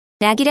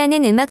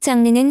락이라는 음악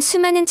장르는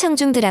수많은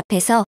청중들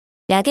앞에서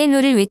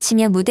락앤롤을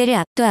외치며 무대를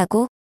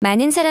압도하고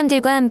많은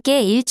사람들과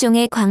함께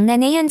일종의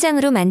광란의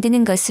현장으로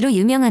만드는 것으로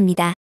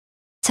유명합니다.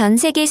 전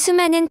세계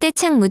수많은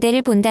떼창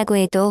무대를 본다고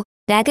해도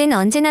락은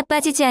언제나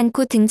빠지지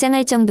않고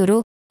등장할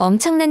정도로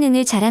엄청난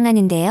흥을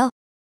자랑하는데요.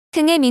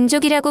 흥의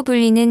민족이라고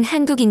불리는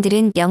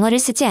한국인들은 영어를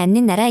쓰지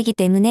않는 나라이기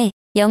때문에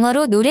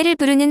영어로 노래를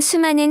부르는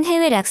수많은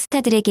해외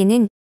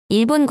락스타들에게는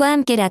일본과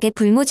함께 락의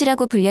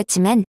불모지라고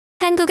불렸지만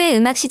한국의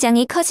음악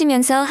시장이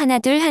커지면서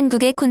하나둘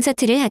한국에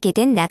콘서트를 하게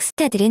된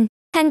락스타들은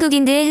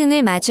한국인들의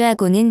흥을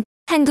마주하고는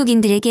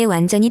한국인들에게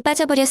완전히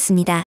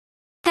빠져버렸습니다.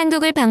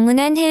 한국을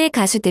방문한 해외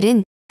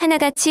가수들은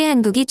하나같이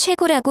한국이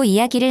최고라고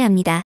이야기를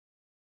합니다.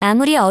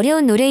 아무리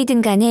어려운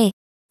노래이든 간에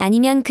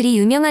아니면 그리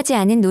유명하지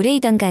않은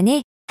노래이던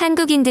간에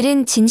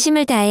한국인들은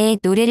진심을 다해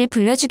노래를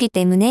불러주기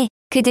때문에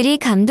그들이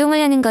감동을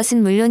하는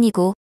것은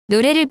물론이고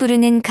노래를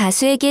부르는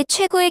가수에게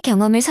최고의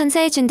경험을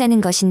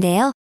선사해준다는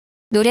것인데요.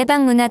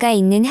 노래방 문화가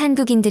있는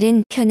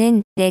한국인들은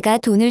표는 내가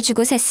돈을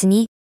주고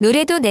샀으니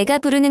노래도 내가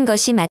부르는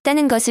것이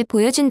맞다는 것을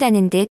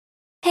보여준다는 듯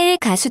해외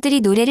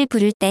가수들이 노래를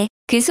부를 때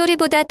그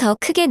소리보다 더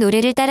크게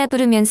노래를 따라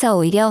부르면서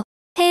오히려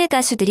해외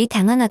가수들이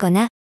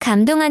당황하거나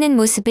감동하는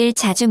모습을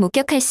자주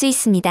목격할 수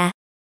있습니다.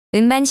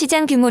 음반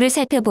시장 규모를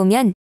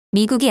살펴보면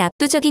미국이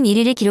압도적인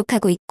 1위를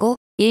기록하고 있고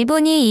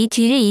일본이 이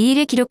뒤를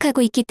 2위를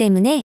기록하고 있기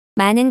때문에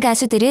많은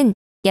가수들은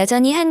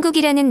여전히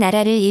한국이라는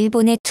나라를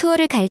일본에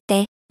투어를 갈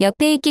때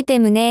옆에 있기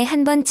때문에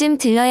한 번쯤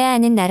들러야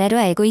하는 나라로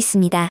알고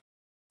있습니다.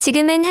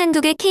 지금은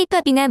한국의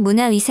K-팝이나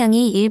문화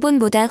위상이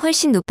일본보다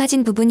훨씬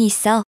높아진 부분이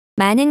있어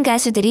많은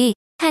가수들이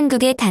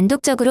한국에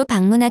단독적으로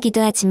방문하기도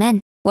하지만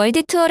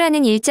월드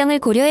투어라는 일정을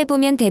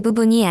고려해보면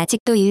대부분이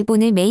아직도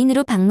일본을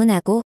메인으로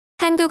방문하고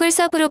한국을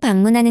서브로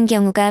방문하는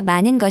경우가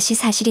많은 것이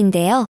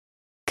사실인데요.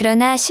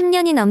 그러나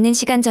 10년이 넘는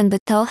시간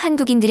전부터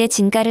한국인들의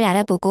진가를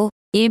알아보고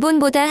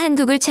일본보다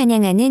한국을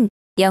찬양하는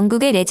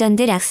영국의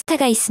레전드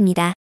락스타가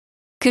있습니다.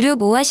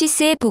 그룹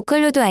오아시스의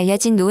보컬로도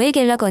알려진 노엘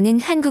갤러거는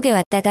한국에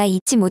왔다가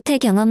잊지 못할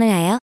경험을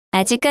하여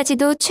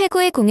아직까지도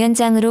최고의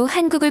공연장으로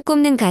한국을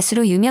꼽는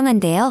가수로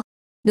유명한데요.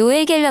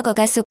 노엘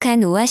갤러거가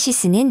속한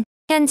오아시스는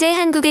현재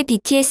한국의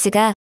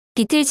BTS가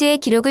비틀즈의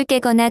기록을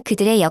깨거나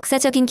그들의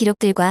역사적인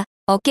기록들과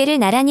어깨를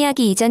나란히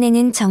하기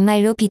이전에는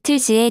정말로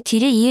비틀즈의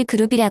뒤를 이을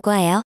그룹이라고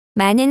하여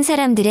많은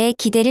사람들의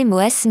기대를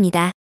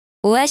모았습니다.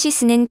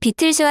 오아시스는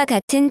비틀즈와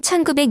같은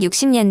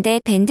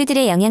 1960년대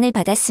밴드들의 영향을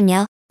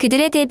받았으며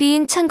그들의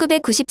데뷔인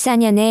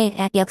 1994년에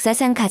락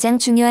역사상 가장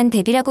중요한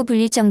데뷔라고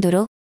불릴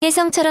정도로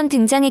혜성처럼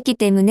등장했기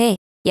때문에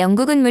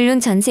영국은 물론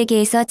전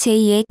세계에서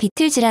제2의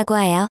비틀즈라고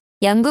하여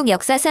영국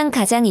역사상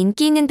가장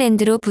인기 있는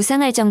밴드로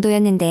부상할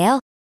정도였는데요.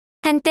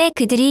 한때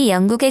그들이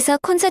영국에서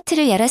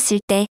콘서트를 열었을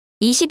때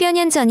 20여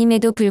년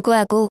전임에도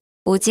불구하고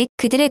오직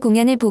그들의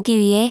공연을 보기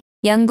위해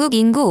영국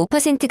인구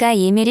 5%가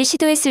예매를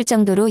시도했을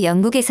정도로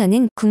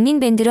영국에서는 국민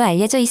밴드로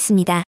알려져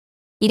있습니다.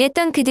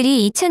 이랬던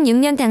그들이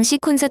 2006년 당시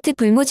콘서트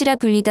불모지라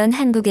불리던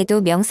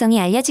한국에도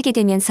명성이 알려지게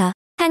되면서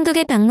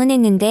한국에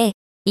방문했는데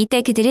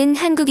이때 그들은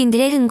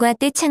한국인들의 흥과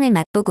떼창을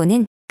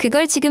맛보고는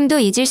그걸 지금도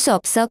잊을 수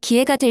없어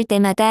기회가 될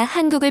때마다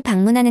한국을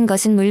방문하는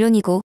것은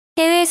물론이고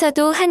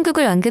해외에서도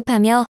한국을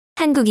언급하며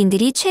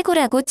한국인들이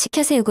최고라고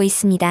치켜세우고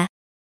있습니다.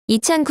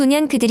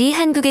 2009년 그들이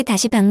한국에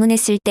다시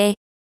방문했을 때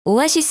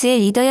오아시스의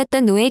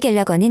리더였던 노엘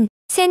갤러거는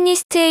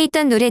셋리스트에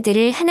있던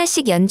노래들을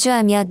하나씩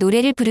연주하며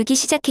노래를 부르기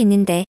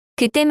시작했는데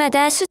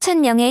그때마다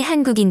수천 명의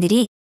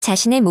한국인들이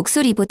자신의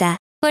목소리보다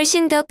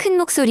훨씬 더 큰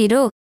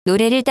목소리로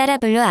노래를 따라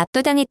불러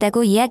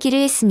압도당했다고 이야기를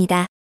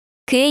했습니다.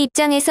 그의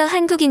입장에서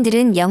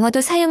한국인들은 영어도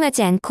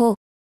사용하지 않고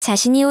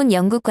자신이 온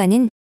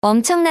영국과는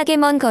엄청나게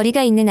먼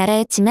거리가 있는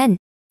나라였지만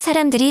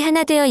사람들이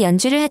하나 되어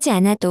연주를 하지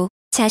않아도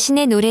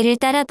자신의 노래를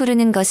따라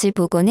부르는 것을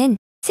보고는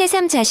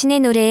새삼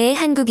자신의 노래에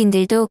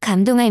한국인들도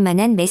감동할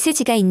만한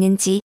메시지가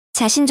있는지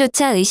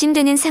자신조차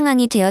의심되는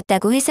상황이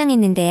되었다고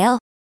회상했는데요.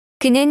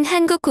 그는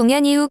한국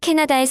공연 이후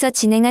캐나다에서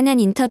진행한 한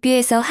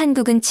인터뷰에서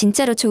한국은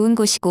진짜로 좋은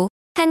곳이고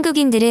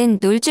한국인들은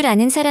놀 줄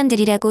아는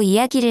사람들이라고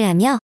이야기를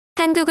하며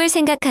한국을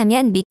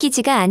생각하면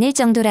믿기지가 않을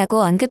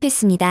정도라고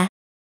언급했습니다.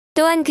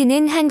 또한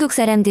그는 한국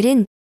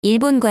사람들은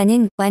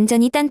일본과는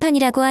완전히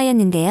딴판이라고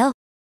하였는데요.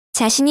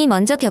 자신이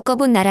먼저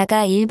겪어본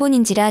나라가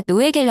일본인지라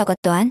노엘 갤러거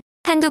또한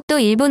한국도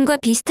일본과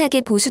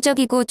비슷하게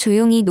보수적이고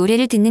조용히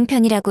노래를 듣는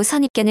편이라고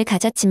선입견을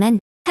가졌지만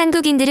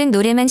한국인들은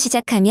노래만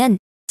시작하면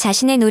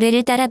자신의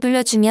노래를 따라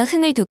불러주며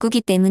흥을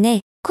돋구기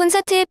때문에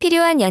콘서트에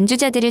필요한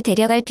연주자들을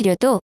데려갈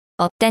필요도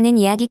없다는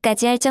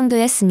이야기까지 할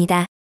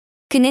정도였습니다.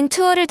 그는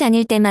투어를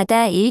다닐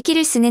때마다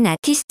일기를 쓰는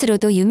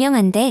아티스트로도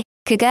유명한데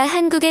그가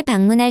한국에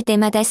방문할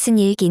때마다 쓴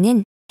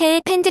일기는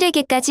해외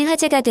팬들에게까지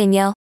화제가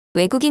되며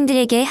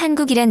외국인들에게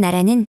한국이란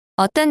나라는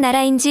어떤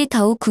나라인지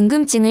더욱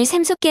궁금증을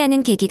샘솟게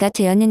하는 계기가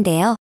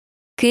되었는데요.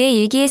 그의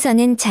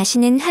일기에서는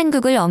자신은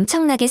한국을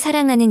엄청나게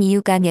사랑하는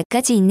이유가 몇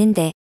가지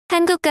있는데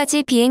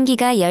한국까지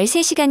비행기가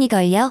 13시간이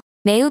걸려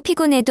매우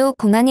피곤해도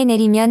공항에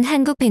내리면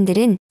한국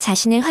팬들은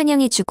자신을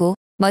환영해주고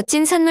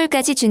멋진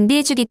선물까지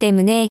준비해주기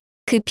때문에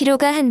그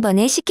피로가 한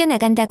번에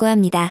씻겨나간다고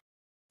합니다.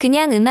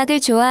 그냥 음악을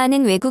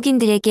좋아하는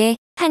외국인들에게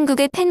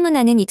한국의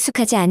팬문화는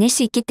익숙하지 않을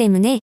수 있기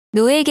때문에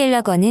노엘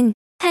갤러거는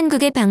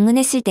한국에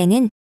방문했을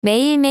때는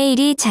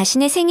매일매일이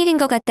자신의 생일인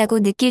것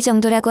같다고 느낄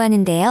정도라고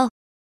하는데요.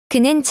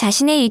 그는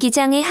자신의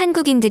일기장에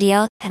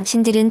한국인들이여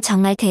당신들은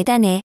정말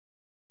대단해.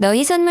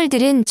 너희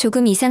선물들은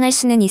조금 이상할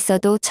수는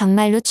있어도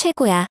정말로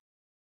최고야.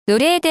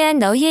 노래에 대한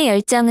너희의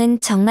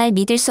열정은 정말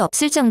믿을 수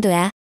없을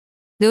정도야.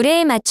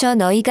 노래에 맞춰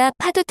너희가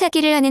파도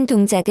타기를 하는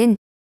동작은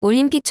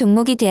올림픽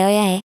종목이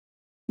되어야 해.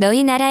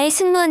 너희 나라의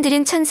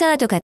승무원들은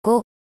천사와도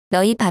같고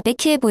너희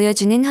바베큐에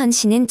보여주는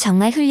헌신은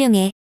정말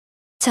훌륭해.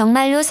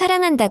 정말로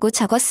사랑한다고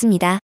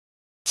적었습니다.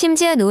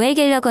 심지어 노엘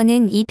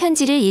갤러거는 이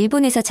편지를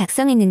일본에서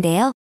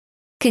작성했는데요.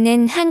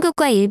 그는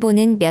한국과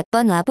일본은 몇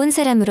번 와본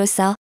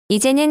사람으로서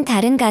이제는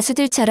다른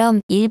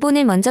가수들처럼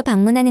일본을 먼저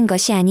방문하는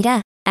것이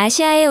아니라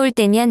아시아에 올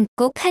때면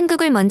꼭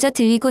한국을 먼저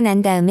들리고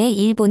난 다음에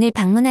일본을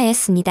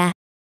방문하였습니다.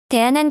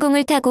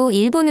 대한항공을 타고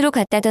일본으로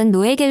갔다던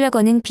노엘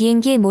갤러거는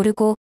비행기에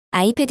모르고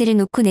아이패드를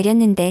놓고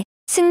내렸는데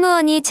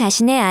승무원이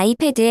자신의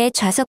아이패드에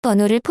좌석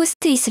번호를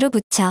포스트잇으로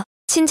붙여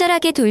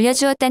친절하게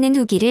돌려주었다는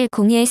후기를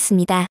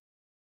공유했습니다.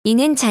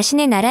 이는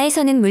자신의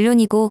나라에서는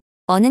물론이고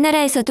어느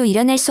나라에서도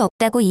일어날 수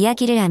없다고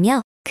이야기를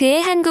하며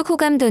그의 한국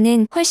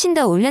호감도는 훨씬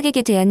더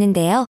올라가게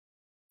되었는데요.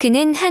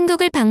 그는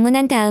한국을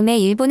방문한 다음에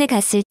일본에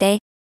갔을 때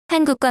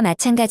한국과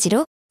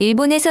마찬가지로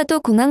일본에서도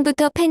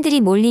공항부터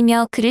팬들이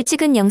몰리며 그를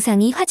찍은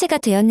영상이 화제가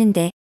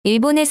되었는데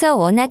일본에서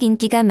워낙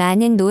인기가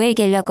많은 노엘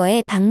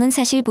갤러거의 방문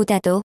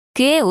사실보다도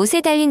그의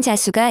옷에 달린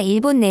자수가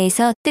일본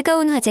내에서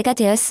뜨거운 화제가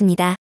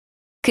되었습니다.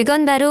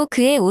 그건 바로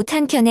그의 옷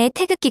한켠에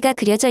태극기가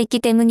그려져 있기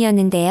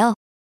때문이었는데요.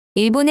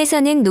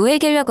 일본에서는 노엘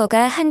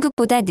갤러거가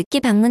한국보다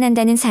늦게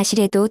방문한다는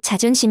사실에도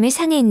자존심을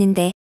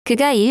상해했는데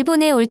그가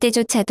일본에 올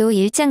때조차도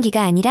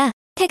일장기가 아니라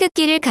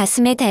태극기를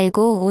가슴에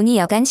달고 오니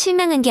여간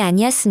실망한 게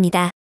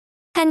아니었습니다.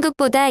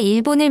 한국보다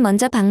일본을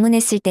먼저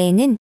방문했을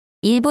때에는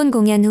일본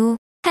공연 후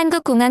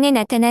한국 공항에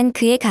나타난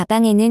그의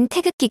가방에는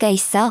태극기가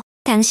있어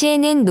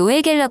당시에는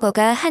노엘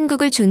갤러거가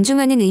한국을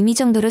존중하는 의미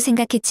정도로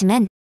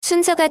생각했지만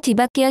순서가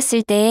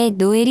뒤바뀌었을 때의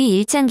노엘이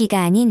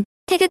일장기가 아닌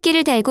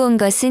태극기를 달고 온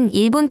것은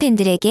일본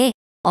팬들에게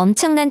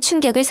엄청난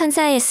충격을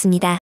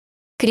선사하였습니다.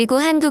 그리고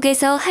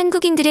한국에서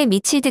한국인들의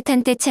미칠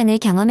듯한 떼창을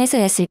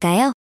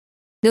경험해서였을까요?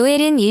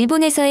 노엘은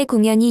일본에서의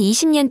공연이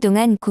 20년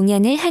동안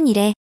공연을 한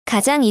이래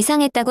가장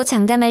이상했다고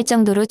장담할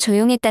정도로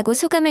조용했다고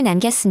소감을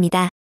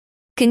남겼습니다.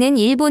 그는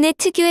일본의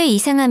특유의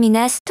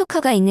이상함이나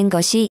스토커가 있는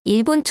것이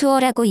일본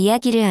투어라고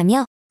이야기를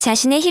하며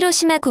자신의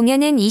히로시마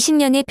공연은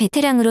 20년의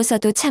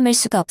베테랑으로서도 참을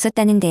수가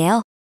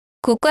없었다는데요.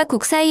 곡과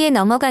곡 사이에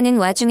넘어가는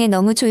와중에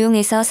너무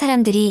조용해서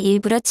사람들이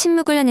일부러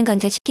침묵을 하는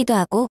건가 싶기도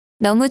하고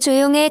너무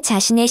조용해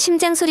자신의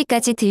심장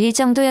소리까지 들릴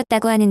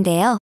정도였다고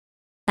하는데요.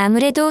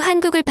 아무래도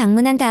한국을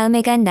방문한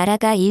다음에 간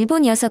나라가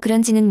일본이어서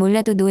그런지는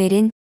몰라도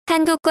노엘은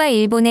한국과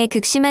일본의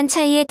극심한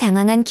차이에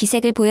당황한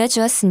기색을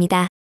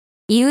보여주었습니다.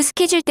 이후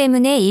스케줄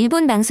때문에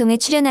일본 방송에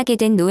출연하게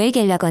된 노엘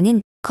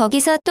갤러거는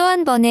거기서 또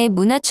한 번의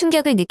문화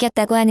충격을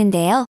느꼈다고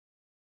하는데요.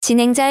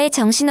 진행자의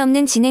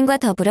정신없는 진행과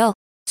더불어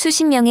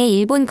수십 명의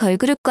일본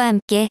걸그룹과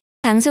함께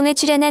방송에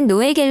출연한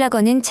노엘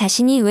갤러거는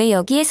자신이 왜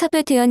여기에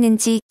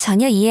섭외되었는지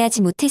전혀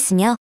이해하지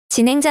못했으며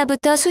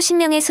진행자부터 수십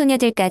명의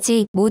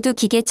소녀들까지 모두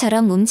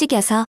기계처럼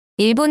움직여서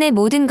일본의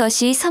모든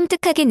것이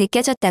섬뜩하게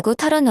느껴졌다고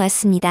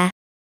털어놓았습니다.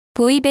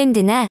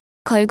 보이밴드나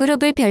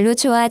걸그룹을 별로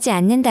좋아하지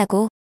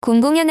않는다고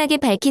공공연하게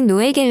밝힌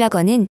노엘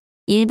갤러거는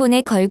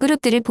일본의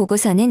걸그룹들을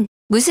보고서는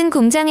무슨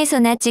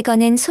공장에서나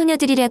찍어낸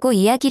소녀들이라고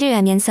이야기를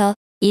하면서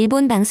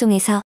일본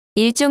방송에서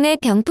일종의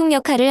병풍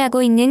역할을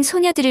하고 있는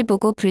소녀들을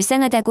보고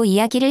불쌍하다고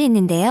이야기를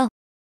했는데요.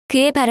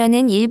 그의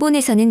발언은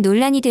일본에서는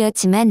논란이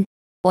되었지만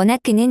워낙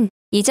그는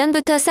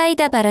이전부터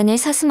사이다 발언을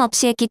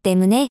서슴없이 했기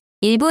때문에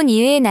일본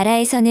이외의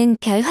나라에서는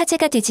별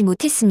화제가 되지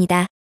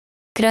못했습니다.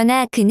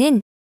 그러나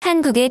그는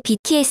한국의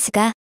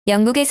BTS가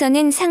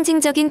영국에서는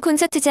상징적인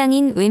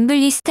콘서트장인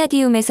웸블리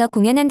스타디움에서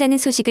공연한다는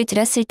소식을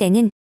들었을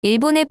때는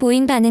일본의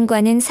보인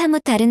반응과는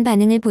사뭇 다른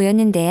반응을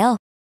보였는데요.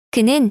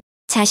 그는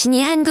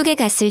자신이 한국에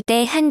갔을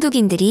때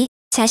한국인들이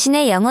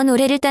자신의 영어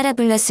노래를 따라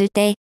불렀을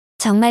때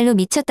정말로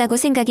미쳤다고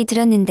생각이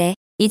들었는데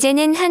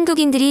이제는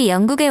한국인들이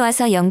영국에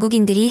와서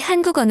영국인들이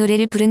한국어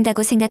노래를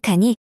부른다고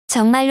생각하니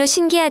정말로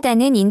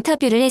신기하다는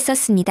인터뷰를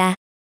했었습니다.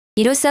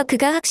 이로써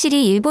그가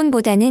확실히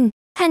일본보다는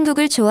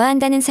한국을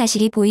좋아한다는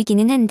사실이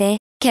보이기는 한데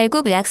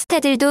결국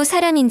락스타들도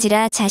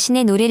사람인지라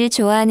자신의 노래를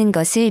좋아하는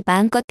것을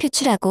마음껏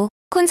표출하고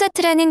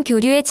콘서트라는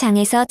교류의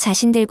장에서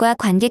자신들과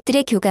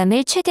관객들의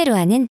교감을 최대로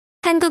하는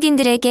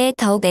한국인들에게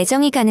더욱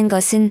애정이 가는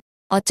것은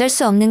어쩔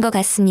수 없는 것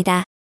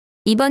같습니다.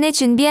 이번에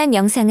준비한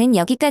영상은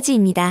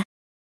여기까지입니다.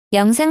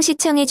 영상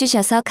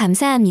시청해주셔서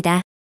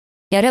감사합니다.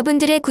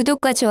 여러분들의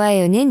구독과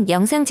좋아요는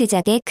영상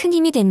제작에 큰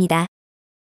힘이 됩니다.